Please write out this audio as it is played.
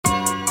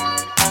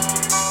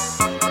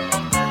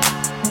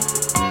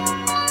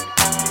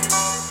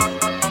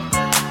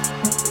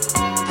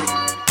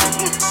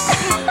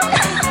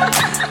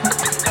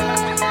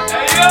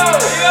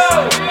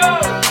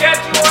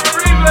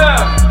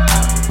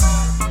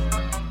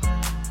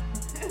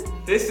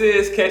This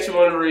is Catch 'Em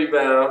on the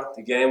Rebound,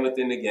 the game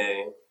within the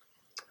game.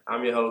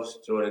 I'm your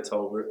host, Jordan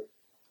Tolbert,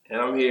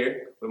 and I'm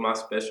here with my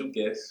special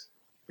guest,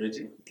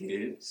 Bridget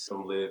Gibbs,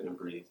 from Live and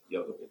Breathe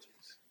Yoga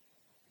Ventures.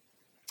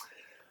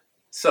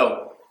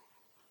 So,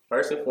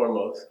 first and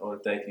foremost, I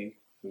want to thank you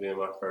for being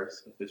my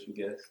first official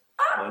guest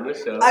on the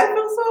show. I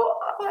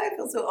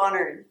feel so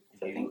honored.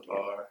 So You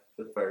are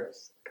the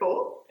first.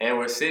 Cool. And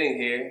we're sitting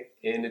here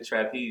in the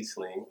trapeze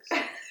slings,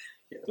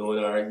 Yes.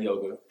 doing our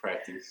yoga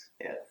practice.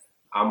 Yes.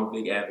 I'm a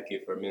big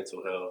advocate for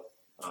mental health,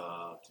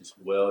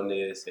 just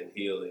wellness and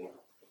healing.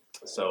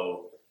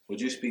 So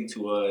would you speak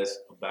to us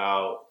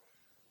about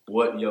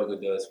what yoga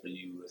does for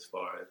you as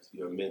far as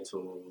your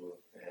mental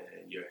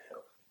and your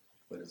health?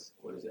 What does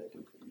that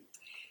do for you?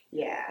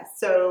 Yeah.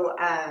 So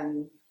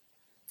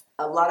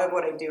a lot of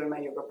what I do in my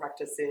yoga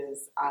practice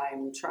is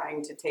I'm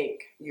trying to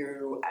take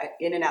you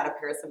in and out of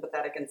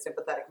parasympathetic and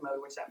sympathetic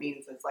mode, which that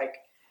means is like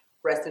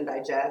rest and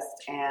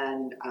digest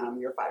and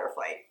your fight or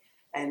flight.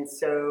 And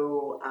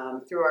so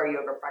through our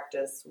yoga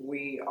practice,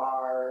 we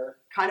are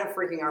kind of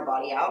freaking our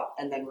body out,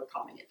 and then we're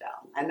calming it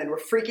down. And then we're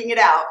freaking it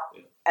out,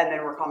 and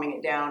then we're calming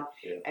it down.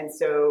 Yeah. And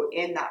so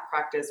in that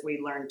practice, we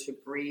learn to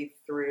breathe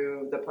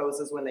through the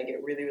poses when they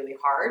get really, really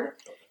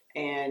hard.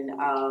 And,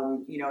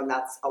 and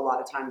that's a lot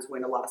of times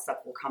when a lot of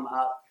stuff will come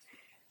up.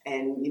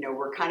 And,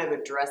 we're kind of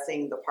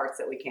addressing the parts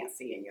that we can't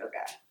see in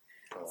yoga.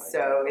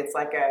 So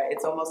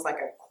it's almost like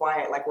a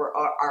quiet, like we're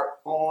our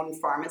own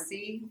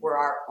pharmacy, we're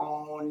our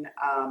own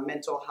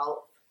mental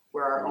health,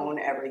 we're our own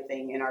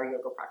everything in our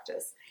yoga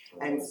practice.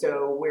 And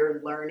so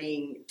we're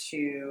learning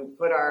to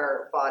put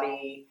our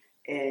body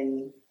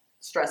in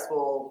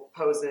stressful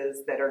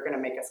poses that are going to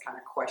make us kind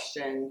of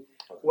question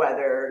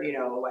whether,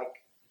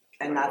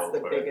 and that's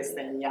the biggest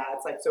thing. Yeah.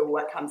 It's like, so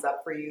what comes up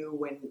for you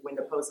when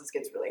the poses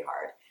gets really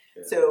hard?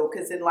 Yeah. So,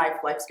 because in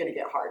life's going to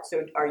get hard.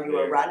 So, are you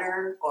a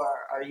runner, or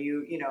are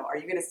you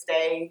going to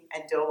stay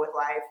and deal with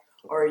life,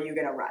 or are you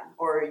going to run,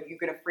 or are you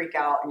going to freak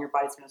out and your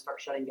body's going to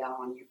start shutting down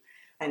on you?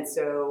 And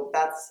so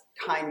that's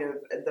kind of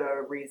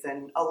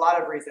a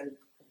lot of reason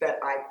that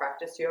I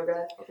practice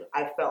yoga. Okay.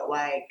 I felt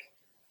like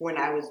when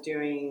I was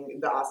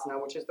doing the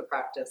asana, which is the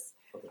practice,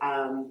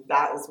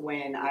 that was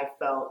when I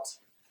felt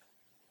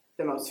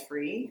the most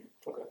free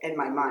in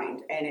my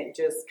mind, and it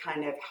just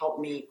kind of helped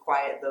me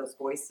quiet those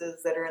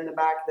voices that are in the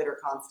back that are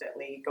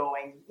constantly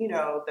going,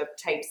 the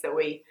tapes that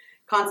we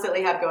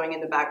constantly have going in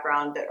the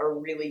background that are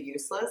really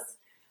useless,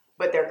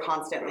 but they're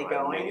constantly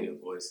going. Negative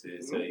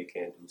voices, so you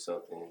can't do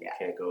something, you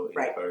can't go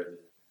any further.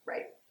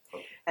 Right.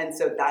 Okay. And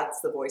so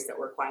that's the voice that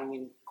we're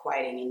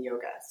quieting in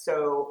yoga.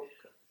 So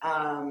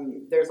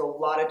there's a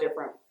lot of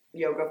different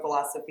yoga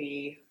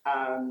philosophy.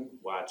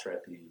 Why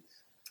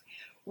trapeze?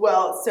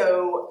 Well,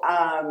 so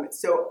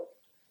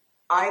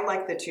I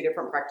like the two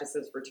different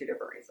practices for two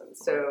different reasons.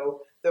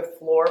 So the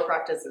floor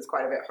practice is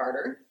quite a bit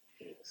harder,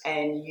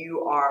 and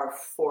you are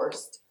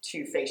forced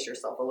to face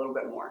yourself a little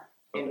bit more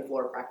in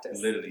floor practice.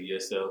 Literally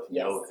yourself,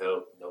 no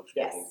help, no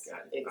training.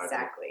 Yes,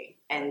 exactly.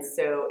 And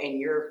so, and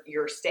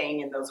you're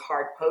staying in those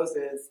hard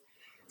poses,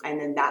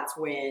 and then that's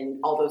when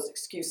all those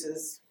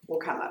excuses will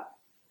come up.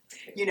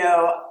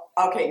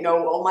 Okay,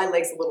 no, well, my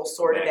leg's a little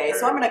sore today,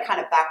 so I'm going to kind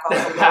of back off a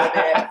little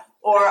bit.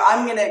 Or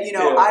I'm gonna,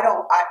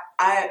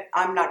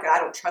 I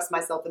don't trust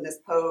myself in this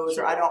pose,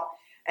 or I don't.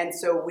 And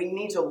so we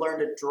need to learn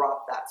to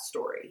drop that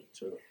story.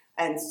 Sure.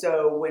 And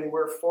so when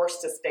we're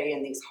forced to stay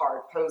in these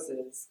hard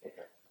poses,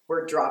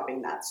 we're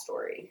dropping that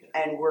story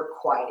and we're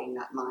quieting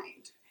that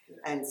mind.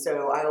 And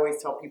so I always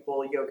tell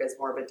people yoga is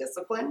more of a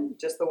discipline.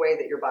 Just the way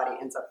that your body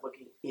ends up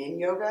looking in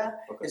yoga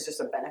is just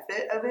a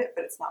benefit of it,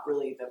 but it's not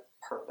really the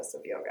purpose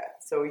of yoga.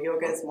 So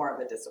yoga is more of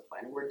a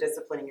discipline. We're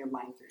disciplining your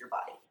mind through your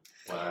body.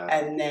 Wow.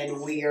 And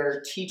then we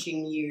are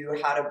teaching you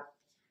how to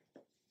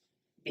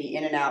be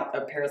in and out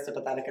of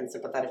parasympathetic and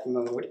sympathetic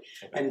mode.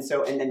 And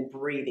then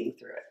breathing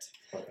through it.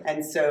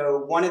 And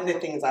so one of the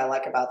things I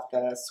like about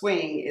the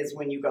swing is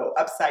when you go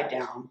upside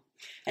down,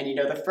 and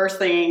the first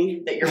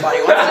thing that your body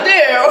wants to do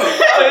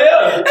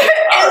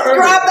is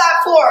grab that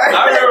floor.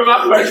 I remember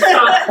my first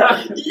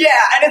time.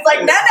 Yeah, and it's like,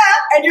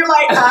 and you're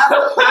like,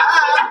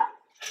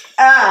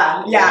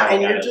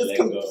 and you're just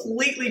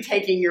completely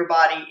taking your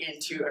body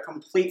into a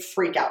complete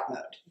freak out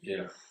mode.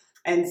 Yeah.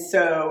 And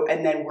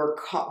then we're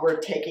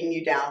taking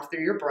you down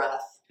through your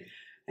breath,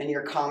 and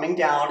you're calming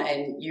down.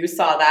 And you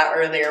saw that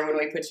earlier when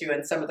we put you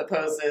in some of the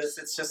poses.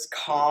 It's just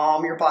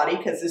calm your body,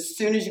 because as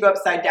soon as you go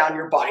upside down,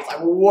 your body's like,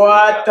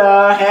 what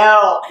the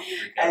hell?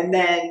 And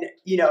then,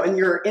 and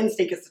your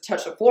instinct is to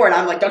touch the floor. And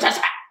I'm like, don't touch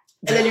that.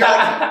 And then you're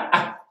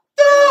like,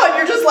 oh, and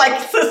you're just like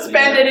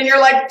suspended, and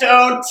you're like,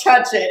 don't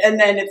touch it. And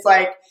then it's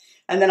like,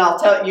 and then I'll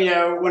tell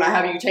when I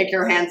have you take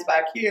your hands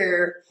back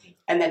here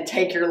and then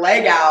take your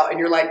leg out, and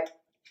you're like,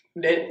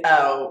 wait,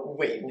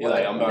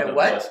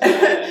 what?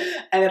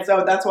 And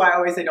so that's why I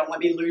always say, don't let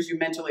me lose you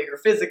mentally or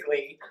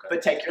physically,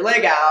 but take your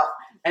leg out.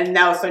 And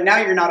now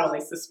you're not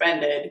only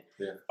suspended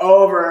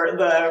over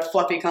the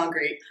fluffy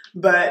concrete,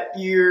 but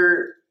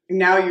you're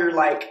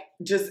like,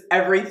 just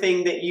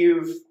everything that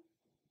you've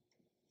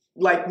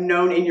like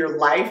known in your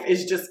life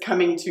is just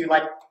coming to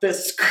like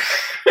this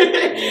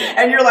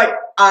And you're like,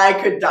 I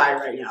could die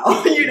right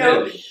now, you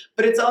know? Really?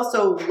 But it's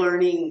also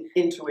learning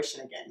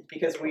intuition again,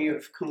 because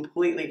we've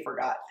completely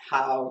forgot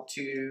how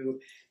to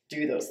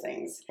do those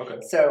things. Okay.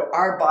 So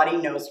our body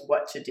knows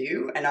what to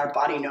do, and our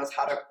body knows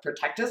how to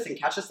protect us and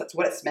catch us. That's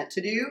what it's meant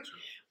to do.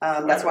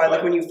 That's why,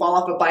 like, when you fall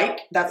off a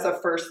bike, that's the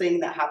first thing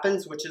that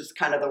happens, which is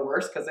kind of the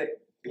worst, because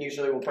it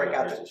usually will break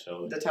out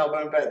the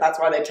tailbone. But that's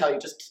why they tell you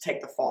just to take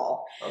the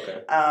fall.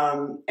 Okay.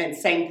 And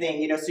same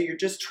thing, you know, so you're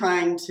just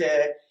trying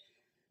to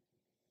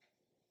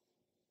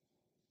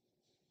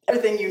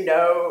everything you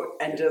know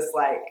and just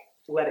like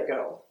let it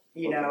go,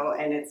 you know,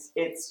 and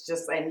it's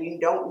just, and you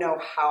don't know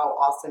how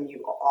awesome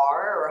you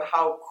are or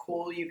how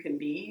cool you can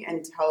be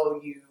until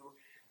you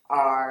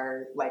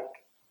are like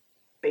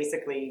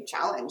basically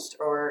challenged,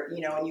 or, you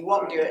know, and you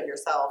won't do it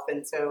yourself.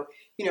 And so,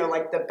 you know,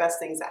 like the best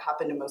things that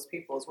happen to most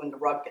people is when the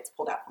rug gets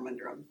pulled out from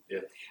under them.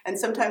 Yeah. And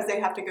sometimes they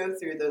have to go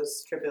through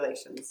those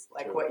tribulations,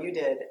 like what you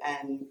did,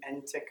 and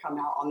to come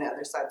out on the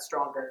other side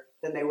stronger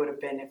than they would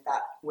have been if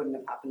that wouldn't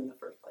have happened in the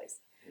first place.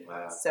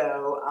 Wow.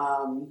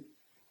 So,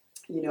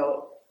 you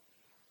know,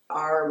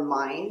 our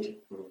mind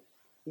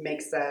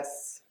makes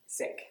us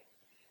sick.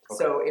 Okay.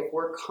 So if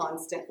we're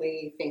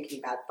constantly thinking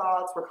bad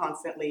thoughts, we're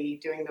constantly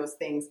doing those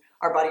things,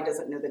 our body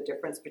doesn't know the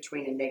difference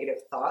between a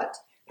negative thought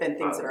than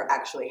things that are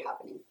actually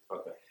happening.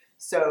 Okay.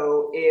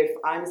 So if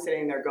I'm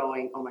sitting there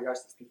going, oh my gosh,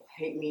 these people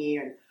hate me,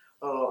 and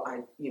oh, I,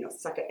 you know,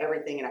 suck at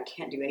everything and I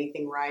can't do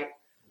anything right.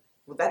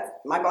 Well, that's,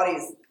 my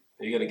body's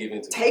you gotta give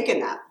into taken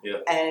that. Yeah.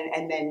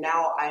 And then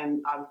now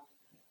I'm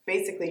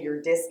basically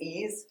your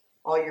dis-ease,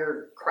 all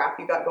your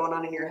crap you got going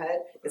on in your head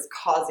is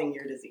causing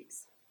your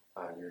disease.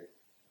 I agree.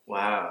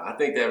 Wow, I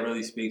think that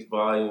really speaks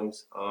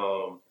volumes.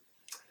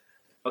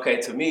 Okay,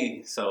 to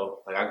me, so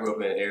like I grew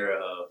up in an era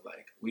of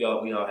like we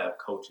all have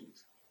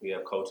coaches. We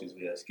have coaches,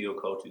 we have skill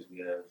coaches, we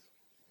have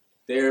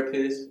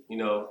therapists, you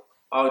know,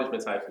 all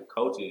different types of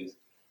coaches.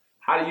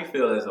 How do you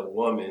feel as a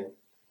woman,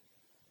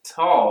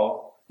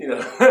 tall, you know?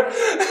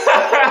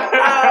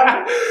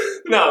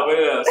 No,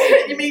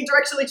 you mean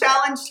directionally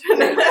challenged?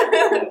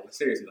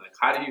 Seriously, like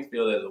how do you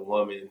feel as a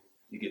woman?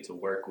 You get to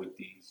work with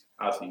these.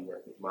 Obviously, you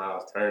work with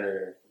Miles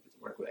Turner.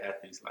 Work with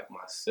athletes like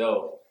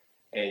myself,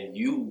 and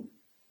you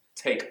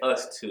take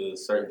us to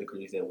certain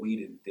degrees that we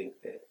didn't think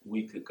that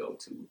we could go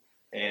to.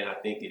 And I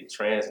think it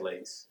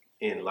translates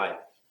in life.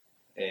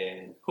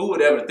 And who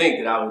would ever think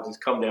that I would just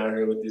come down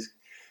here with this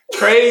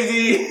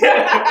crazy,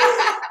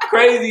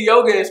 crazy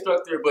yoga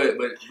instructor, but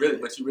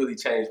you really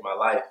changed my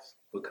life,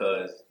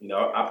 because, you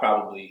know, I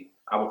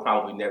would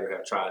probably never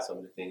have tried some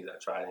of the things I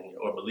tried in here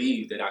or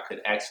believe that I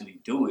could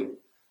actually do it.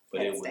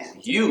 But it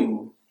was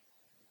you,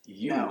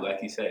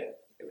 like you said.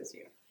 It was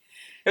you.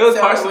 It was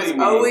partially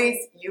me.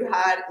 Always you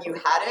had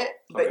it,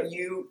 but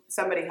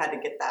somebody had to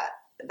get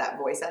that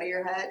voice out of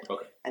your head.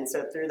 Okay. And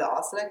so through the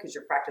asana, because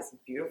your practice is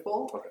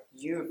beautiful,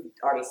 you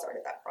already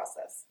started that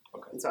process.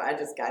 Okay. And so I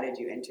just guided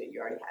you into it. You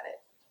already had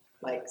it.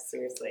 Like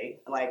seriously,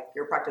 like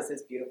your practice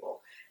is beautiful.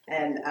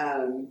 And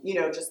you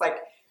know, just like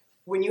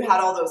when you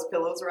had all those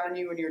pillows around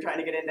you when you were trying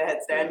to get into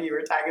headstand, you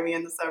were tagging me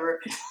in the summer,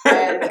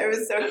 and it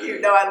was so cute.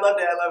 No, I loved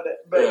it.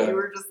 But you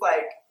were just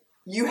like,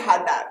 you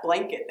had that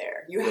blanket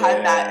there. You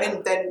had that,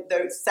 and then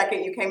the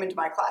second you came into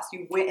my class,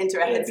 you went into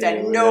a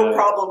headstand, no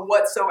problem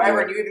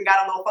whatsoever, and you even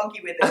got a little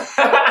funky with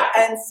it.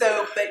 And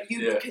so, but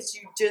because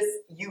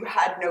you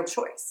had no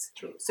choice.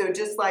 True. So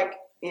just like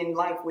in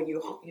life, when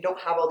you don't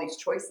have all these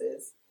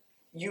choices,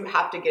 you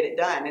have to get it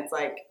done. It's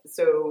like,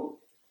 so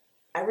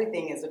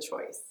everything is a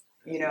choice.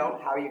 You know,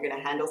 how you're going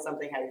to handle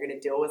something, how you're going to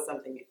deal with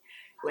something.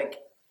 Like,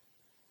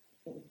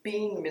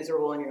 being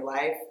miserable in your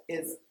life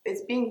is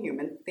being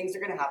human. Things are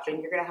going to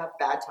happen. You're going to have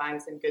bad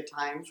times and good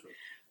times,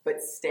 but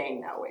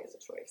staying that way is a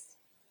choice.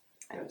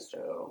 And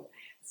so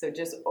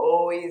just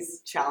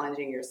always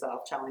challenging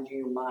yourself, challenging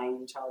your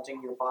mind,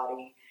 challenging your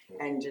body,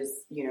 and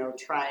just, you know,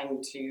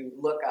 trying to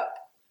look up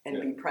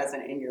and be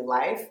present in your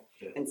life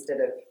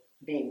instead of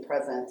being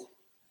present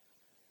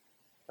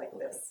like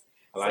this.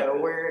 So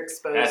we're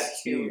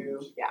exposed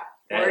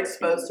we're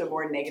exposed to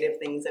more negative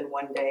things in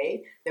one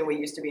day than we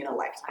used to be in a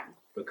lifetime.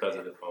 Because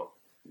of the phone.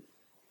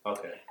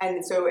 Okay.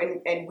 And so,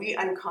 and we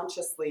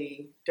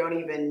unconsciously don't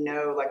even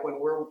know, like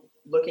when we're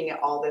looking at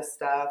all this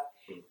stuff,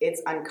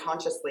 it's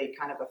unconsciously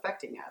kind of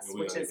affecting us,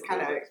 which is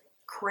kind of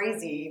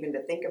crazy even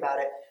to think about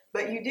it.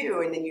 But you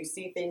do, and then you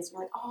see things, you're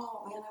like,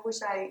 oh man, I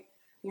wish I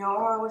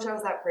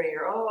was that pretty,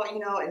 or oh, you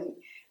know, and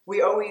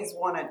we always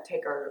want to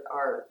take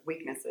our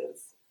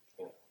weaknesses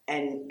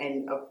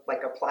and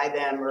like apply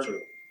them or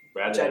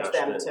judge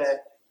them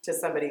to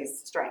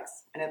somebody's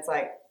strengths. And it's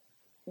like,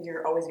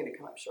 you're always going to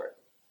come up short.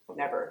 You're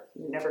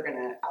never going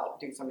to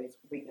outdo somebody's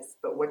weakness.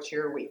 But what's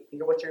your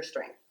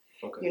strength?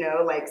 Okay. You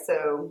know, like,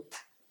 so,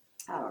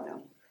 I don't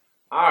know.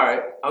 All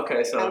right.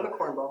 Okay. So kind of a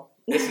cornball.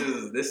 This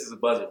is a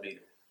buzzer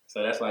beater.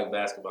 So that's like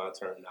basketball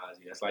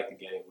terminology. That's like the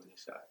game winning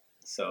shot.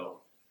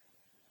 So,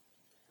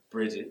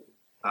 Bridget,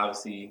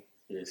 obviously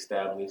you're an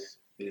established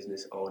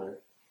business owner.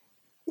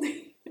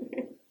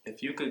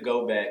 If you could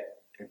go back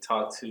and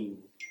talk to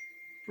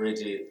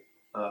Bridget,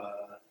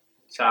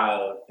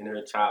 child in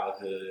her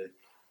childhood,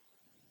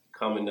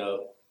 coming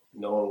up,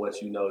 knowing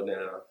what you know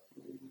now,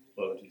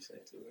 what would you say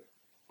to her?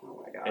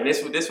 Oh my God. And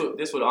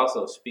this would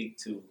also speak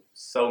to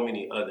so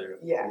many other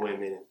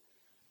women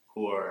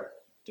who are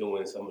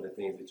doing some of the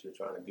things that you're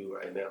trying to do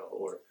right now,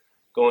 or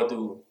going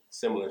through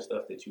similar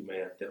stuff that you may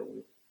have dealt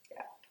with.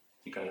 Yeah.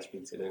 You kind of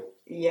speak to them.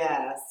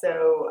 Yeah.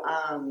 So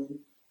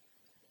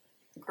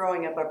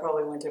growing up, I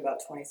probably went to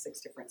about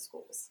 26 different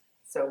schools.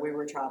 So we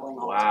were traveling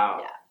all the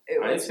time. Yeah.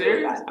 Are you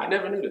serious? I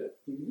never knew that.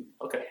 Mm-hmm.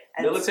 Okay.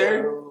 And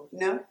Military? So,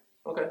 no.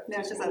 Okay. No,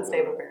 it's just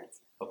unstable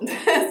parents.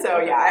 Okay. So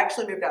yeah, I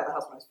actually moved out of the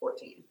house when I was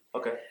 14.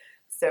 Okay.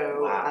 So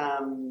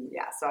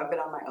so I've been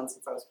on my own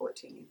since I was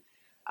 14.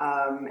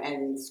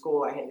 And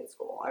school, I hated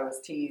school. I was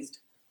teased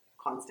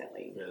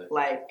constantly,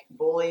 like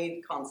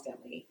bullied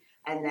constantly,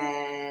 and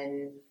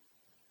then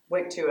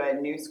went to a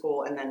new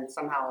school, and then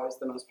somehow I was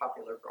the most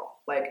popular girl.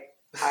 Like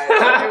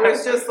it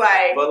was just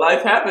like. But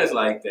life happens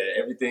like that.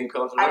 Everything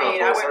comes around. I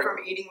mean, I went from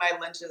eating my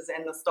lunches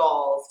in the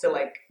stalls to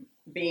like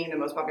being the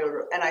most popular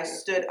girl, and I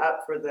stood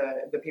up for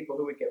the people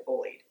who would get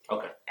bullied.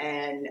 Okay.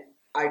 And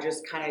I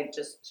just kind of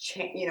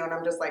and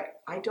I'm just like,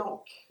 I don't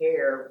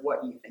care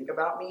what you think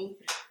about me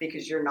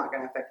because you're not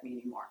going to affect me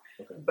anymore.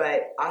 Okay.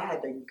 But I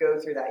had to go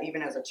through that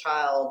even as a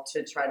child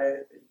to try to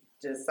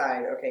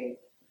decide, okay,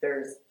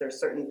 there's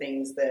certain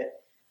things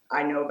that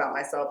I know about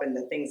myself and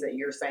the things that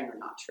you're saying are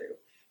not true.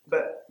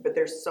 But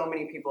there's so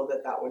many people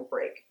that would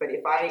break. But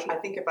I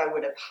think if I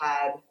would have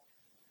had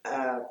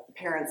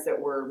parents that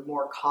were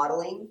more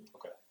coddling,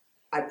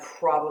 I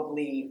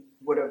probably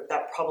would have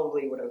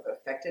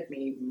affected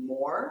me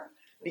more,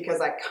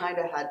 because I kind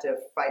of had to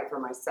fight for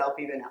myself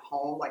even at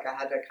home. Like I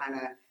had to kind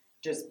of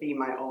just be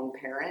my own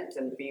parent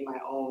and be my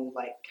own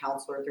like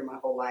counselor through my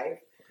whole life.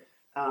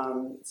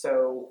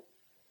 So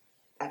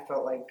I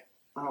felt like,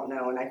 I don't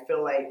know. And I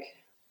feel like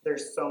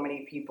there's so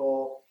many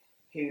people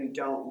who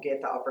don't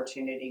get the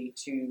opportunity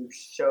to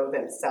show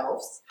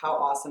themselves how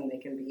awesome they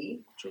can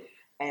be. True.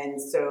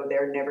 And so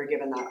they're never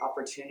given that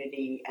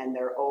opportunity, and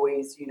they're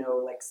always,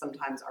 like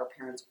sometimes our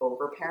parents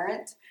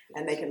over-parent,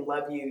 and they can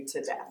love you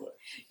to death,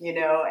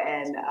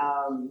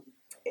 and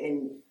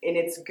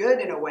it's good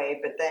in a way,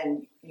 but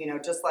then,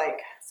 just like,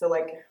 so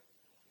like,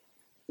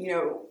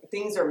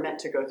 things are meant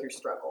to go through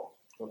struggle.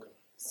 Okay.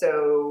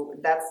 So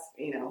that's,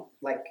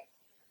 like.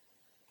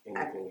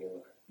 Anything in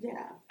life.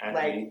 Yeah.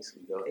 Athletes,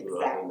 we go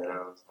through ups and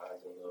downs,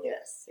 highs and lows.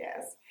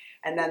 Yes.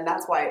 And then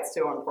that's why it's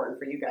so important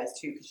for you guys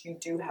too, because you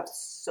do have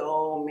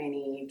so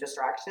many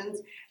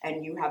distractions,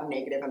 and you have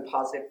negative and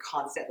positive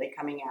constantly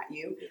coming at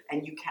you,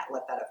 and you can't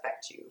let that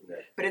affect you. Yeah.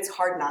 But it's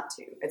hard not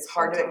to. It's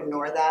hard to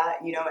ignore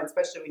that, and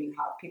especially when you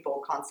have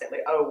people constantly,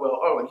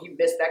 and he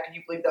missed that. Can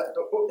you believe that?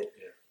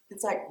 Yeah.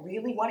 It's like,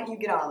 really? Why don't you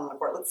get out on the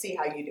court? Let's see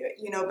how you do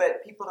it.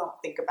 But people don't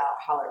think about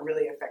how it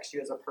really affects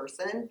you as a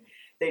person.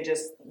 They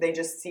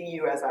just see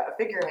you as a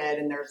figurehead,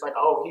 and there's like,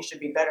 oh, he should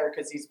be better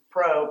because he's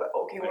pro. But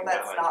okay, well,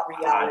 that's not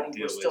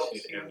reality. We're still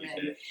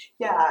human.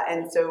 Yeah,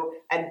 and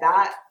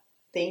that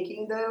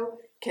thinking though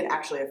can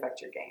actually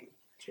affect your game.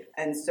 Sure.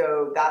 And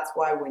so that's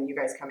why when you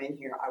guys come in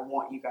here, I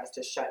want you guys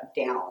to shut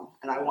down,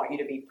 and I want you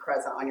to be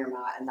present on your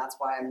mat. And that's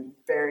why I'm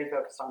very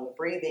focused on the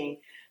breathing,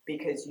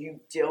 because you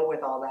deal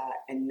with all that,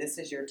 and this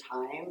is your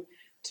time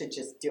to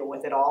just deal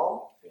with it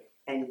all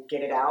and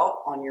get it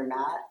out on your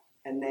mat.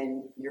 And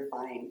then you're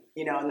fine,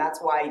 and that's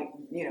why,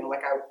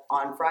 like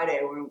on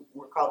Friday, we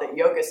called it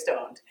yoga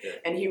stoned. Yeah.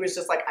 And he was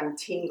just like, I'm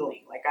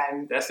tingling. Like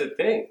that's the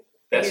thing.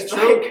 That's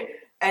true. Like,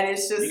 and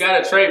it's just. You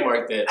got to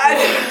trademark that.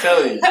 I'm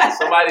telling you,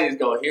 somebody's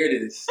going to hear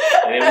this.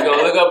 And then we're going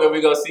to look up and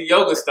we're going to see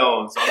yoga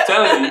stones. So I'm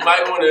telling you, you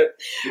might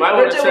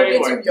want to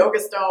trademark will get you yoga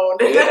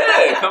stoned.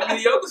 Yeah, come to the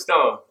yoga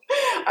stone.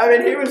 I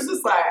mean, he was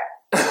just like.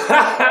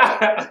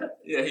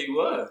 Yeah, he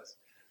was.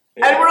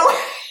 Yeah. And we're like,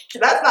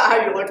 that's not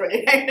how you look when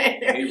you hang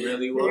it. He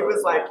really was. He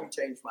was like, you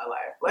changed my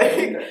life.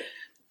 Like,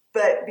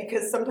 but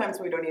because sometimes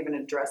we don't even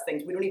address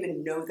things, we don't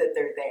even know that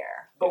they're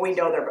there, but we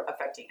know they're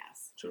affecting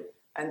us. True.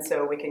 And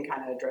so we can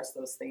kind of address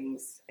those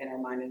things in our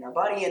mind and our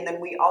body, and then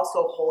we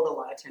also hold a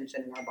lot of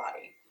tension in our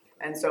body.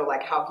 And so,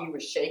 like how he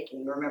was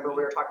shaking. Remember,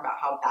 we were talking about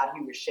how bad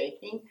he was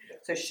shaking. Yeah.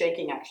 So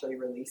shaking actually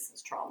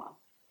releases trauma.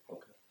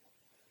 Okay.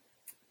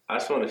 I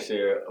just want to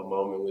share a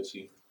moment with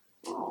you.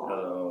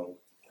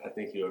 I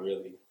think you're a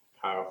really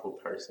powerful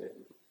person,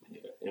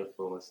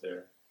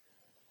 influencer,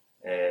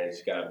 and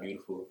she's got a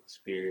beautiful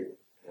spirit,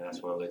 and I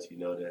just want to let you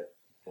know that,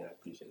 and I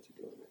appreciate you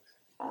doing this.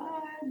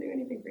 I'd do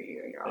anything for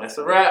you. You're awesome. That's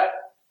a wrap.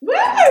 Woo!